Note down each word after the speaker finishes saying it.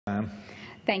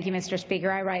Thank you, Mr. Speaker.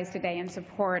 I rise today in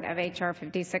support of H.R.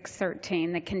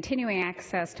 5613, the Continuing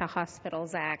Access to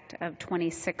Hospitals Act of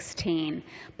 2016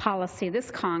 policy this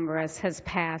Congress has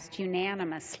passed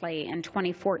unanimously in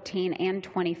 2014 and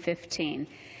 2015.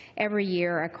 Every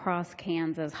year across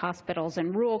Kansas, hospitals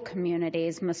and rural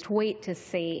communities must wait to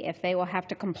see if they will have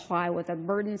to comply with a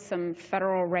burdensome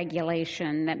federal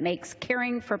regulation that makes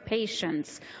caring for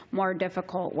patients more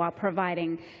difficult while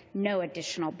providing no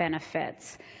additional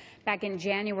benefits. Back in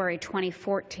January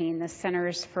 2014, the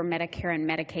Centers for Medicare and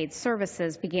Medicaid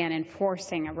Services began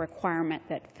enforcing a requirement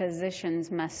that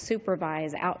physicians must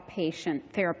supervise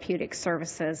outpatient therapeutic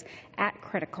services at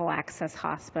critical access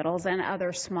hospitals and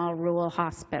other small rural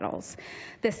hospitals.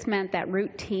 This meant that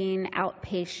routine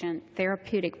outpatient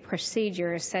therapeutic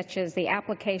procedures such as the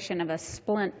application of a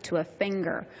splint to a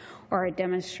finger or a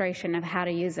demonstration of how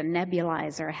to use a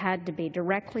nebulizer had to be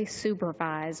directly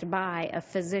supervised by a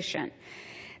physician.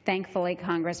 Thankfully,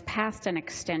 Congress passed an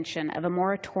extension of a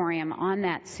moratorium on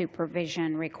that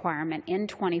supervision requirement in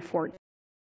 2014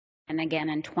 and again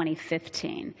in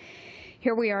 2015.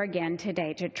 Here we are again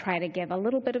today to try to give a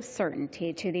little bit of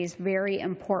certainty to these very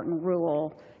important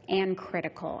rural and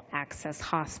critical access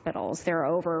hospitals. There are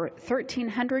over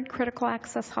 1,300 critical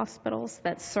access hospitals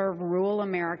that serve rural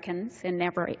Americans in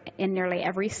nearly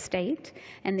every state,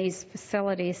 and these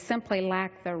facilities simply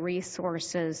lack the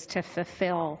resources to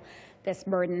fulfill this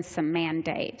burdensome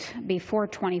mandate. Before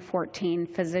 2014,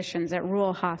 physicians at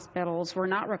rural hospitals were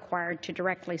not required to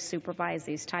directly supervise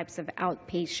these types of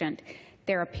outpatient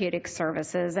therapeutic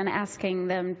services, and asking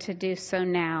them to do so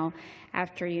now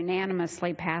after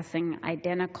unanimously passing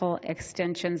identical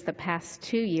extensions the past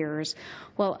 2 years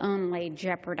will only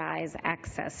jeopardize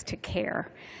access to care.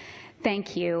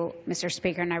 Thank you, Mr.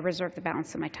 Speaker, and I reserve the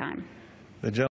balance of my time.